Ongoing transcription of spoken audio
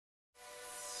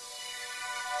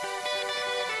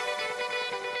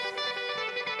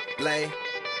Lay.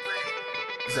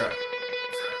 Sir.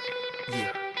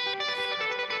 Yeah.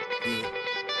 Yeah.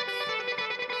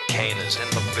 Kane is in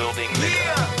the building,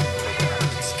 nigga.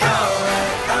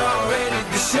 Already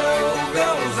the show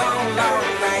goes on all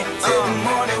night till the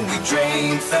morning. We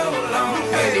dream so long.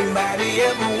 Anybody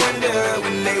ever wonder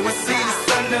when they would see the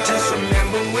sun up? Just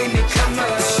remember when it come up,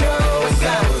 the show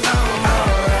goes on.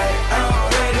 Alright,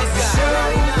 already the show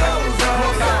goes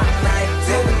on all night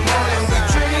till the morning. We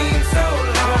dream so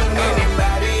long.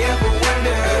 Anybody ever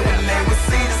wonder when they would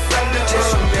see the sun up?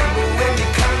 Just remember when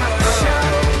it come up, the show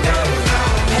goes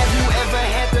on. Have you ever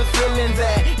had the feeling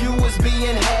that you was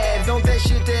being had? Don't that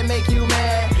shit that make you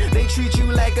mad? They treat you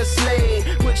like a slave,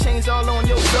 put chains all on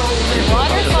your soul.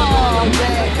 Waterfall.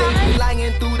 They be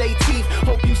lying through they teeth,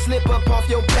 hope you slip up off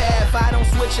your path. I don't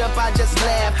switch up, I just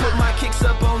laugh. Put my kicks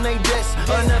up on they desk,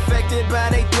 unaffected by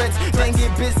they threats. Then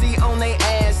get busy on they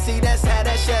ass. See, that's how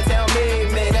that Chateau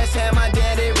made me. That's how my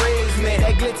daddy raised me.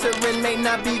 That glittering may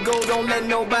not be gold, don't let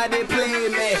nobody play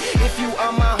me. If you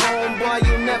are my homeboy,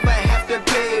 you never have to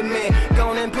pay me. Go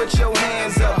on and put your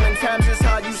hands up. When times is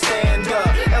hard, you stand up.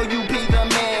 LUP the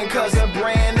man, cause a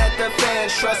brand that the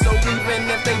fans trust. So even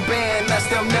if they ban us,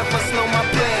 they'll never slow my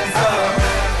plans up.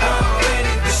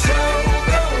 Already the show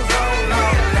goes on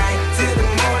all night till the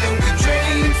morning. We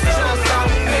dream so long.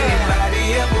 Anybody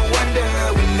ever wonder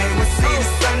when they would see the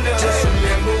sun up? Just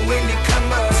remember when it come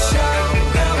up, the show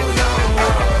goes on.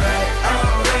 Alright,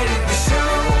 already the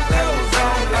show goes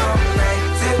on all night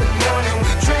till the morning.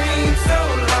 We dream so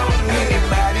long.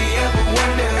 Anybody ever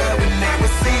wonder when they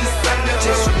would see the sun up?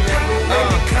 Just remember when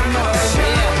it come up, the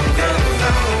show goes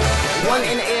on. One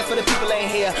in the air for the people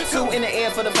ain't here. Two in the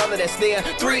air for the father that's there.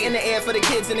 Three in the air for the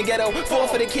kids in the ghetto. Four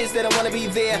for the kids that don't wanna be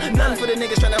there. None for the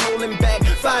niggas trying to hold him back.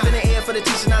 Five in the air for the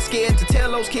teachers not scared to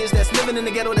tell those kids that's living in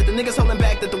the ghetto that the niggas holding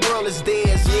back, that the world is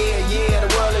theirs. Yeah, yeah,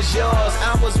 the world is yours.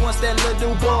 I was once that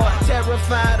little boy,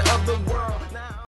 terrified of the world.